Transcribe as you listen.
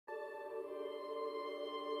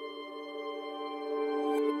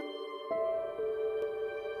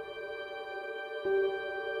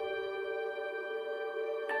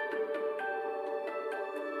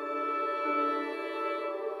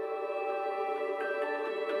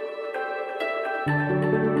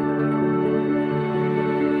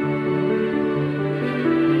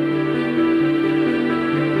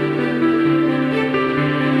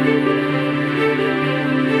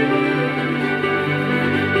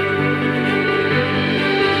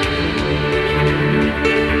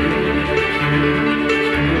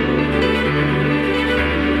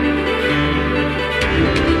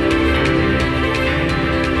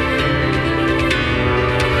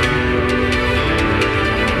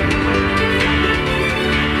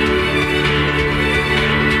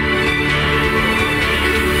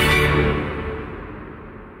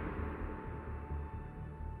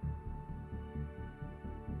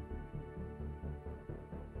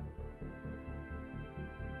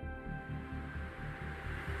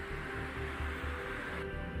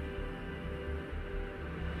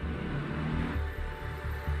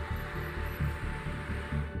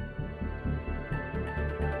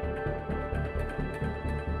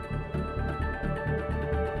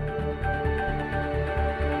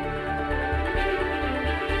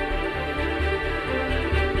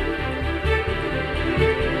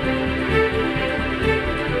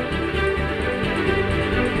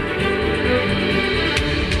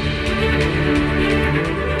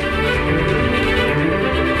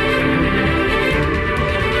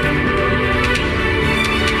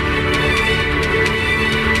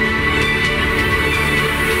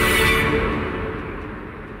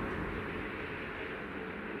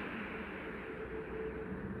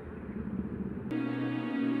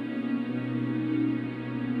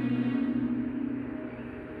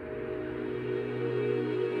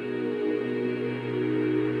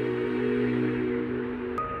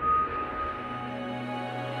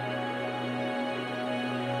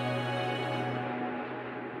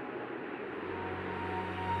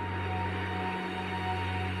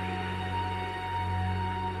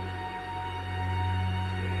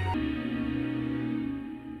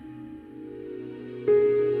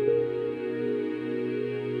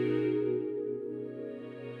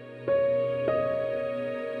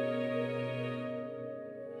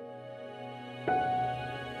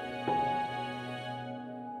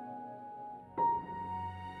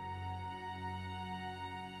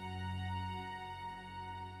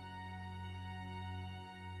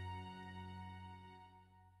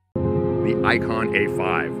The Icon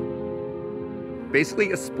A5.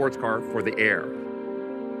 Basically a sports car for the air.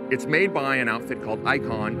 It's made by an outfit called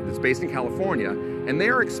Icon that's based in California, and they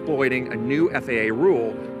are exploiting a new FAA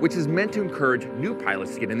rule which is meant to encourage new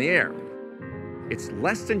pilots to get in the air. It's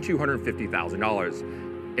less than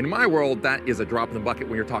 $250,000. In my world, that is a drop in the bucket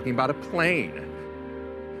when you're talking about a plane.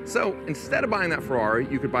 So instead of buying that Ferrari,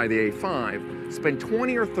 you could buy the A5, spend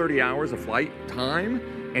 20 or 30 hours of flight time,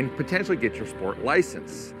 and potentially get your sport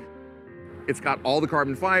license. It's got all the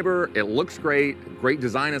carbon fiber, it looks great, great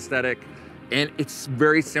design aesthetic, and it's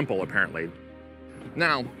very simple apparently.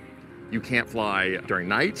 Now, you can't fly during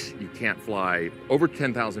night, you can't fly over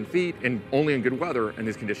 10,000 feet, and only in good weather in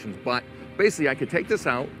these conditions, but basically I could take this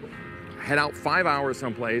out, head out 5 hours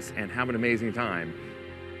someplace, and have an amazing time.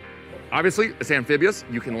 Obviously, it's amphibious.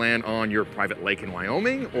 You can land on your private lake in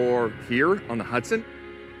Wyoming or here on the Hudson.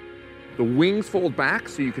 The wings fold back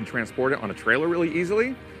so you can transport it on a trailer really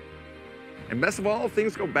easily. And best of all, if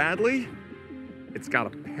things go badly, it's got a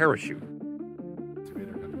parachute.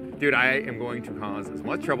 Dude, I am going to cause as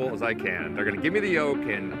much trouble as I can. They're gonna give me the yoke,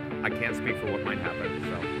 and I can't speak for what might happen,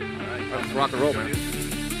 so. All right, let's rock and roll, man.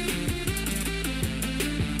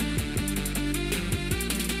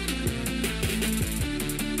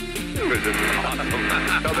 This is awesome.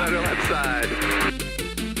 Come out on that side.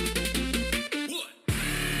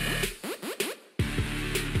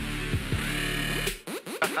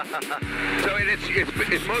 So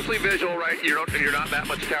it's mostly visual, right? You're not that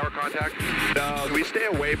much tower contact? No, we stay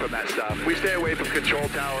away from that stuff. We stay away from control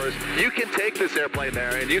towers. You can take this airplane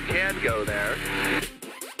there, and you can go there.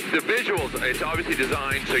 The visuals, it's obviously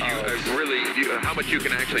designed so how much you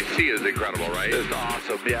can actually see is incredible, right? It's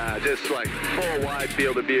awesome, yeah. Just like full wide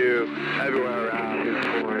field of view everywhere around.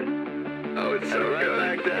 Oh, it's so good.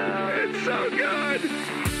 Right back down. It's so good.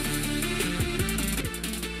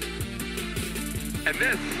 And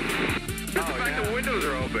this, just the fact the windows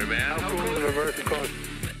are open, man. How cool is it? Reverse and close.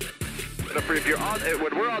 If you're on,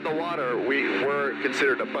 when we're on the water, we're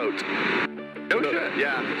considered a boat. No shit.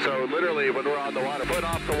 Yeah, so literally when we're on the water, foot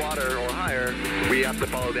off the water or higher, we have to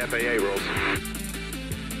follow the FAA rules.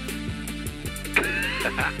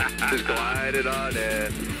 Just glide it on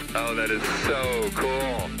in. Oh, that is so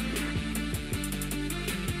cool.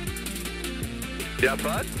 You have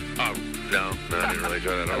fun? No, I didn't really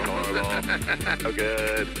enjoy that at all. Oh,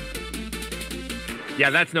 good. Yeah,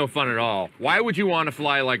 that's no fun at all. Why would you want to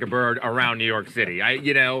fly like a bird around New York City?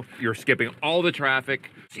 You're skipping all the traffic.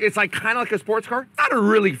 It's like kind of like a sports car. Not a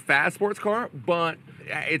really fast sports car, but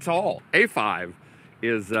it's all. A5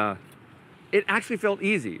 is, it actually felt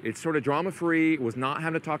easy. It's sort of drama-free. It was not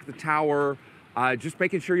having to talk to the tower, just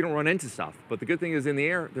making sure you don't run into stuff. But the good thing is in the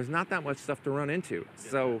air, there's not that much stuff to run into.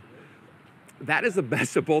 So that is the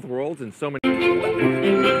best of both worlds in so many